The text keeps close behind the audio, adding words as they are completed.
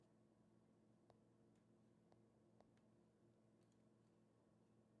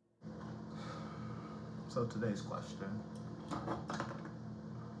So today's question. So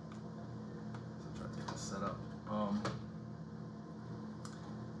try to get this set up.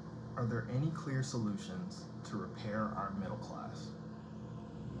 Are there any clear solutions to repair our middle class?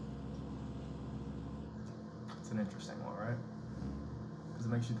 It's an interesting one, right? Because it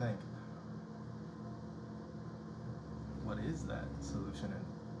makes you think, what is that solution and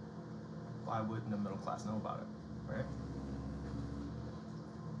why wouldn't the middle class know about it, right?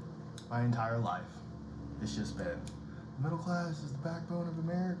 My entire life, it's just been, middle class is the backbone of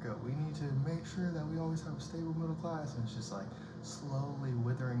America. We need to make sure that we always have a stable middle class. And it's just like slowly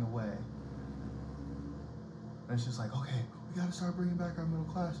withering away. And it's just like, okay, we got to start bringing back our middle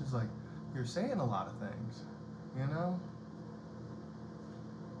class. It's like, you're saying a lot of things, you know?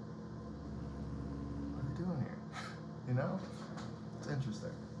 What are we doing here? You know? It's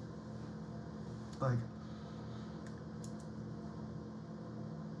interesting. Like,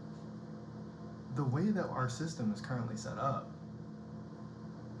 the way that our system is currently set up,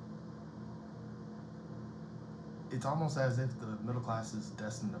 it's almost as if the middle class is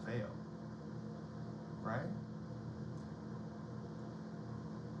destined to fail, right?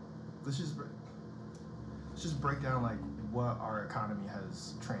 Let's just break down like what our economy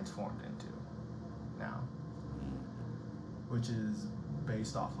has transformed into now, which is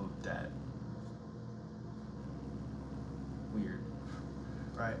based off of debt. Weird,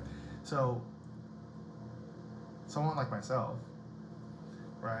 right? So someone like myself,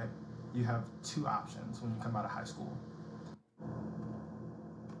 right? You have two options when you come out of high school.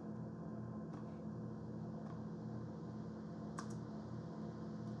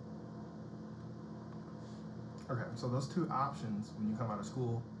 Okay, so those two options when you come out of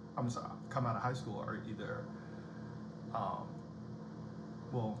school, come out of high school are either,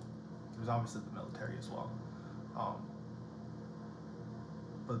 well, there's obviously the military as well,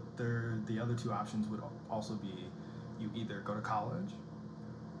 but the other two options would also be you either go to college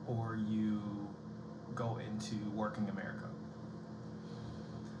or you go into working America.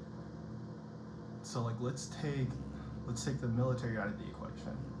 So like let's take the military out of the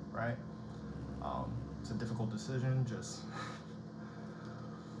equation, right? It's a difficult decision, just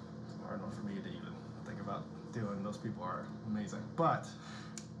it's hard enough for me to even think about doing. Those people are amazing. But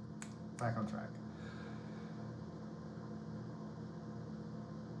back on track.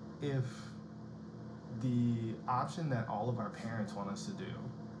 If the option that all of our parents want us to do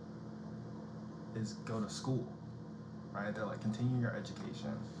is go to school, right? They're like, continue your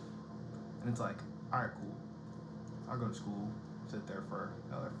education. And it's like, all right, cool. I'll go to school, sit there for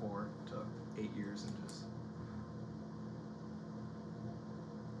another 4 to 8 years and just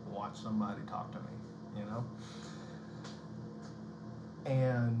watch somebody talk to me, you know?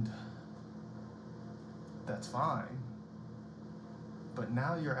 And that's fine. But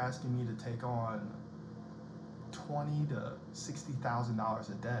now you're asking me to take on $20,000 to $60,000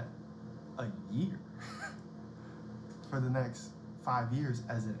 of debt a year for the next 5 years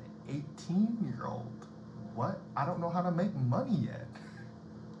as an 18-year-old. What? I don't know how to make money yet.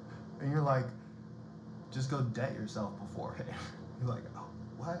 And you're like, just go debt yourself beforehand. You're like, oh,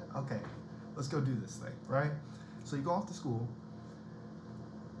 what? Okay, let's go do this thing, right? So you go off to school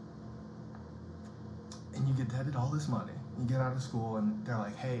and you get debted all this money. You get out of school and they're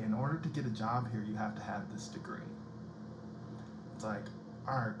like, hey, in order to get a job here, you have to have this degree. It's like,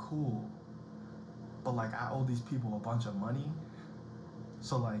 all right, cool. But like, I owe these people a bunch of money.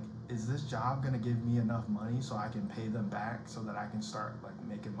 So like, is this job gonna give me enough money so I can pay them back so that I can start like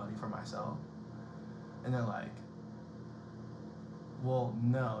making money for myself? And they're like, well,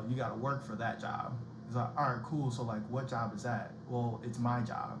 no, you gotta work for that job. It's like, all right, cool. So like, what job is that? Well, it's my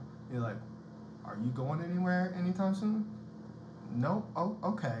job. You're like, are you going anywhere anytime soon? Nope. Oh,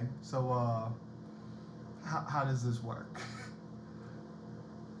 okay. So how does this work?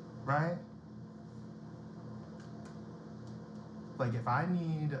 Right? Like if I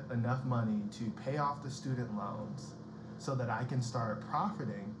need enough money to pay off the student loans so that I can start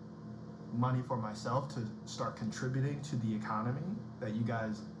profiting money for myself to start contributing to the economy that you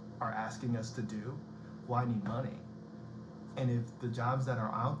guys are asking us to do, well, I need money. And if the jobs that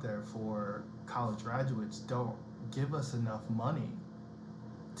are out there for college graduates don't give us enough money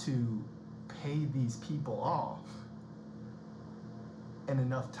to pay these people off and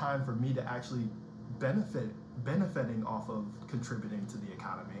enough time for me to actually benefiting off of contributing to the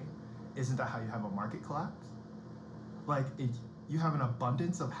economy, isn't that how you have a market collapse? Like you have an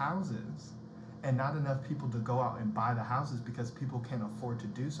abundance of houses and not enough people to go out and buy the houses because people can't afford to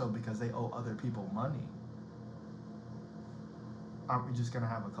do so because they owe other people money. Aren't we just gonna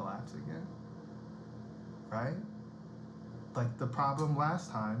have a collapse again? Right? Like the problem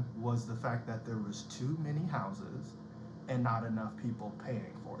last time was the fact that there was too many houses and not enough people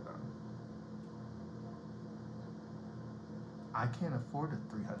paying for them. I can't afford a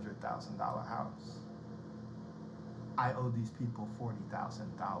 $300,000 house. I owe these people $40,000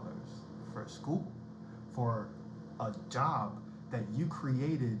 for school, for a job that you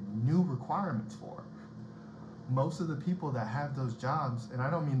created new requirements for. Most of the people that have those jobs, and I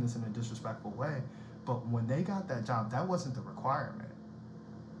don't mean this in a disrespectful way, but when they got that job, that wasn't the requirement.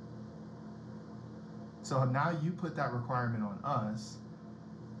 So now you put that requirement on us,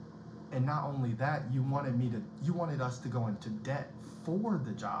 and not only that, you wanted us to go into debt for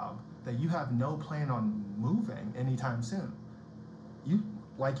the job that you have no plan on moving anytime soon.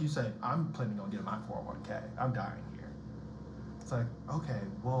 Like you said, I'm planning on getting my 401k. I'm dying here. It's like, okay,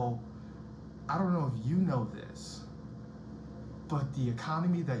 well, I don't know if you know this, but the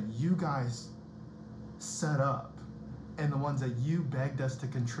economy that you guys set up and the ones that you begged us to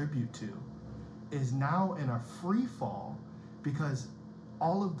contribute to is now in a free fall because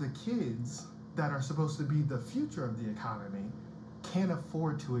all of the kids that are supposed to be the future of the economy can't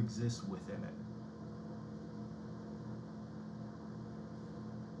afford to exist within it.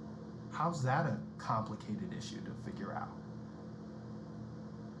 How's that a complicated issue to figure out?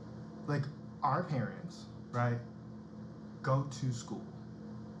 Like, our parents, right, go to school.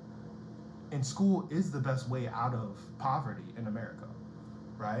 And school is the best way out of poverty in America,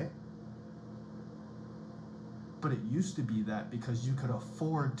 right? But it used to be that because you could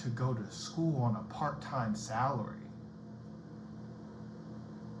afford to go to school on a part-time salary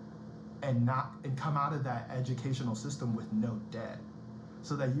and come out of that educational system with no debt,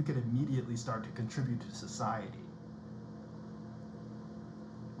 so that you could immediately start to contribute to society.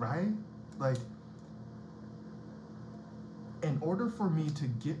 Right? Like, in order for me to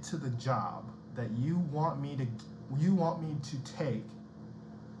get to the job that you want me to take,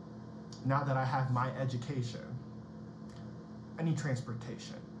 now that I have my education, I need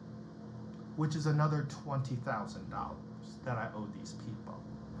transportation, which is another $20,000 that I owe these people.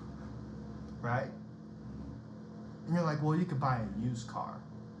 Right? And you're like, well, you could buy a used car.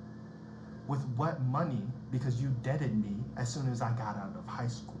 With what money? Because you debted me as soon as I got out of high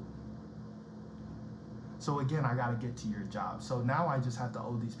school. So again, I gotta get to your job. So now I just have to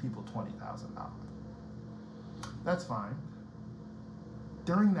owe these people $20,000. That's fine.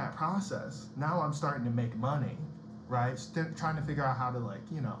 During that process, now I'm starting to make money, right? Trying to figure out how to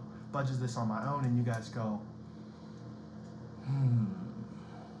budget this on my own, and you guys go,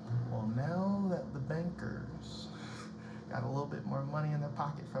 well, now that the bankers got a little bit more money in their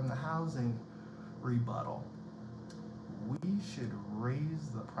pocket from the housing rebuttal, we should raise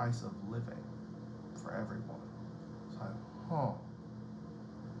the price of living for everyone. It's like,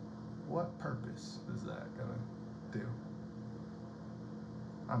 what purpose is that gonna do?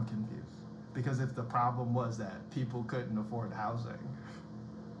 I'm confused. Because if the problem was that people couldn't afford housing,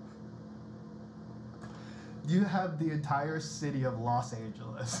 you have the entire city of Los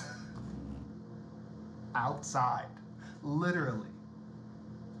Angeles outside, literally.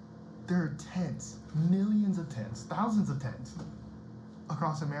 There are tents, millions of tents, thousands of tents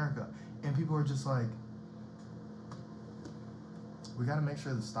across America. And people are just like, we gotta make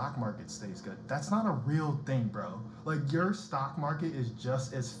sure the stock market stays good. That's not a real thing, bro. Like, your stock market is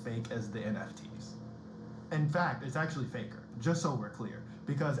just as fake as the NFTs. In fact, it's actually faker, just so we're clear.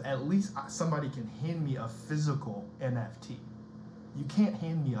 Because at least somebody can hand me a physical NFT. You can't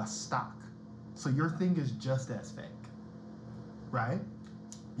hand me a stock. So your thing is just as fake, right?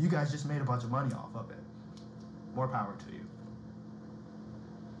 You guys just made a bunch of money off of it. More power to you.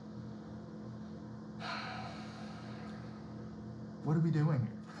 What are we doing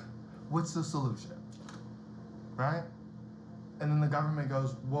here? What's the solution? Right? And then the government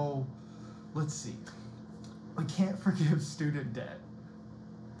goes, well, let's see. We can't forgive student debt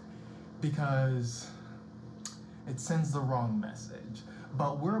because it sends the wrong message.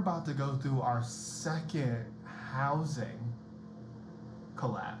 But we're about to go through our second housing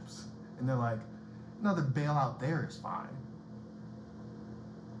collapse. And they're like, no, the bailout there is fine.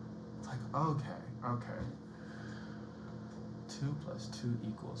 It's like, okay. 2 + 2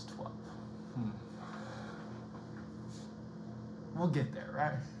 = 12. We'll get there,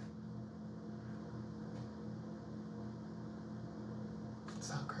 right?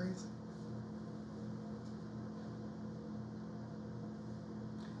 So crazy.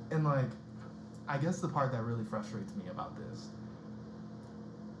 And I guess the part that really frustrates me about this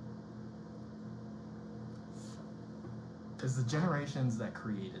is the generations that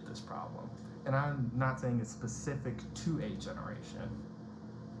created this problem. And I'm not saying it's specific to a generation.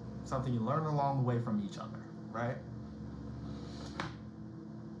 Something you learn along the way from each other, right?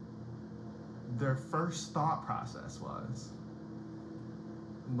 their first thought process was,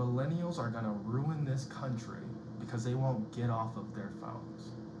 millennials are going to ruin this country because they won't get off of their phones.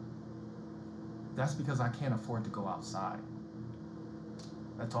 That's because I can't afford to go outside.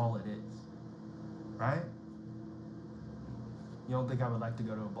 That's all it is, right? You don't think I would like to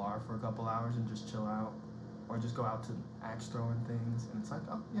go to a bar for a couple hours and just chill out? Or just go out to axe throwing things, and it's like,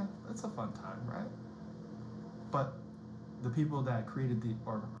 oh yeah, that's a fun time, right? But the people that created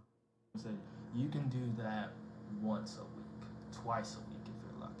or said, you can do that once a week, twice a week if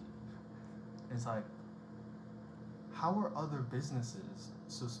you're lucky. And it's like, how are other businesses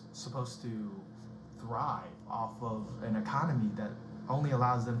supposed to thrive off of an economy that only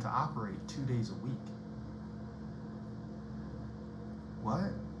allows them to operate 2 days a week?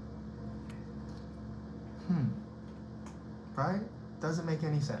 What? Right? Doesn't make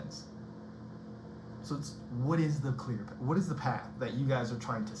any sense. So what is the path that you guys are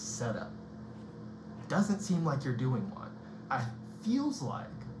trying to set up? Doesn't seem like you're doing one. It feels like,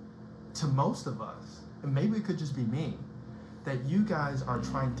 to most of us, and maybe it could just be me, that you guys are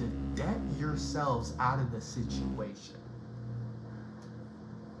trying to debt yourselves out of the situation.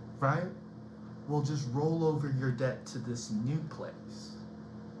 Right? Well, just roll over your debt to this new place.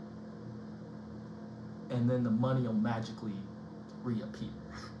 And then the money will magically reappear.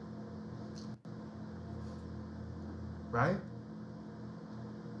 Right?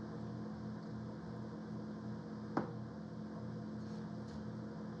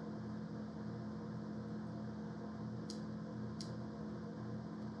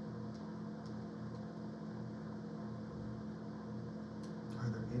 Are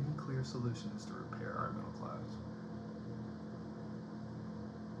there any clear solutions to repair our middle class?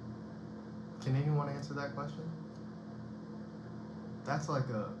 Can anyone answer that question? That's like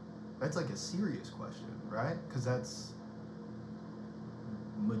a serious question, right? Because that's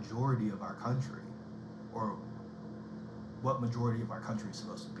majority of our country, or what majority of our country is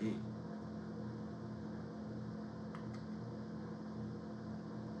supposed to be.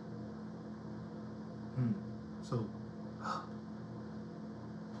 So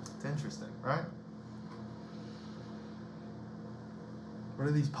it's interesting, right? What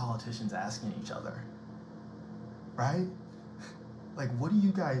are these politicians asking each other? Right? Like, what are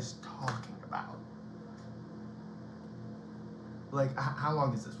you guys talking about? Like, how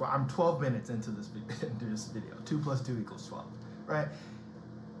long is this? Well, I'm 12 minutes into this video. 2 + 2 = 12, right?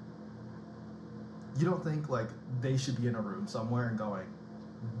 You don't think, like, they should be in a room somewhere and going,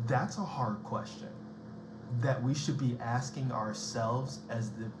 that's a hard question that we should be asking ourselves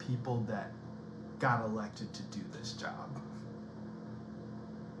as the people that got elected to do this job.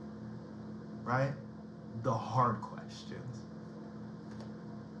 Right? The hard questions.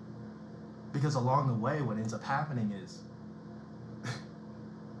 Because along the way, what ends up happening is,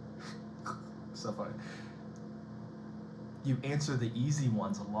 so funny, you answer the easy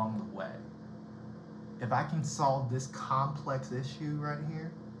ones along the way. If I can solve this complex issue right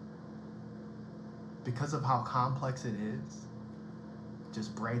here, because of how complex it is,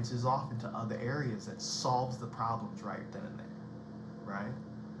 just branches off into other areas that solves the problems right then and there, right?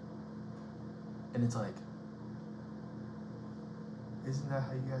 And it's like, isn't that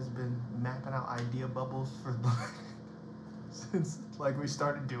how you guys have been mapping out idea bubbles for since like we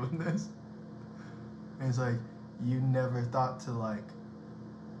started doing this? And it's like, you never thought to like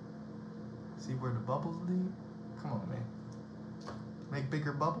see where the bubbles lead? Come on, man. Make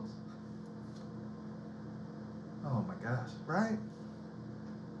bigger bubbles? Oh my gosh, right?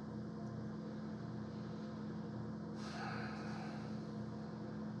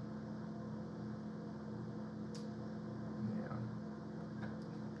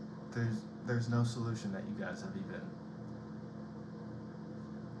 There's no solution that you guys have even.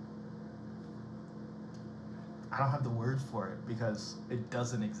 I don't have the words for it because it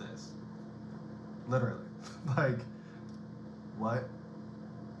doesn't exist. Literally. Like, what?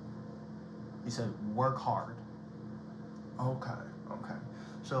 You said work hard. Okay.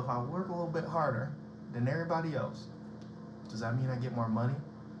 So if I work a little bit harder than everybody else, does that mean I get more money?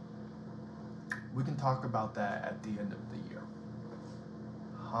 We can talk about that at the end of the year.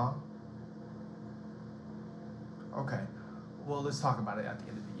 Huh? Okay, well, let's talk about it at the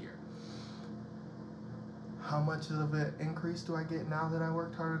end of the year. How much of an increase do I get now that I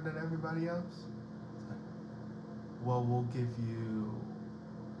worked harder than everybody else? Well, we'll give you,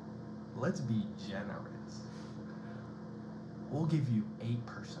 let's be generous. We'll give you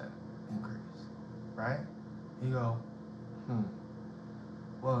 8% increase, right? You go,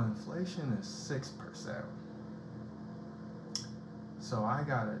 well, inflation is 6%. So I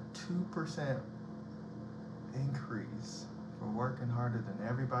got a 2% increase for working harder than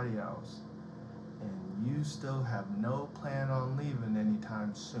everybody else. and you still have no plan on leaving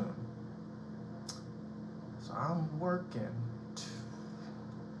anytime soon. So I'm working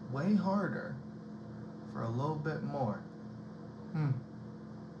way harder for a little bit more.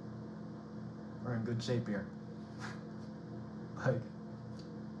 We're in good shape here. Like,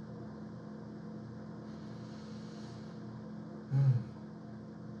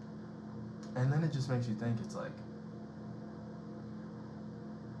 and then it just makes you think, it's like,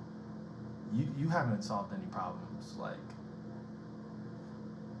 you haven't solved any problems like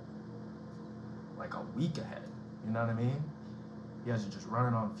a week ahead. You know what I mean? You guys are just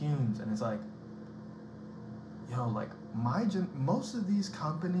running on fumes, and it's like, yo, like most of these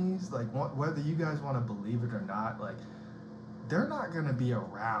companies, like whether you guys want to believe it or not, like they're not gonna be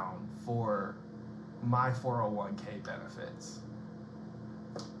around for my 401k benefits.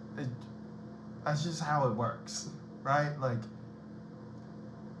 That's just how it works, right? Like,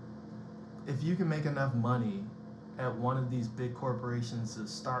 if you can make enough money at one of these big corporations to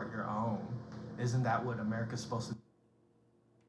start your own, isn't that what America's supposed to do?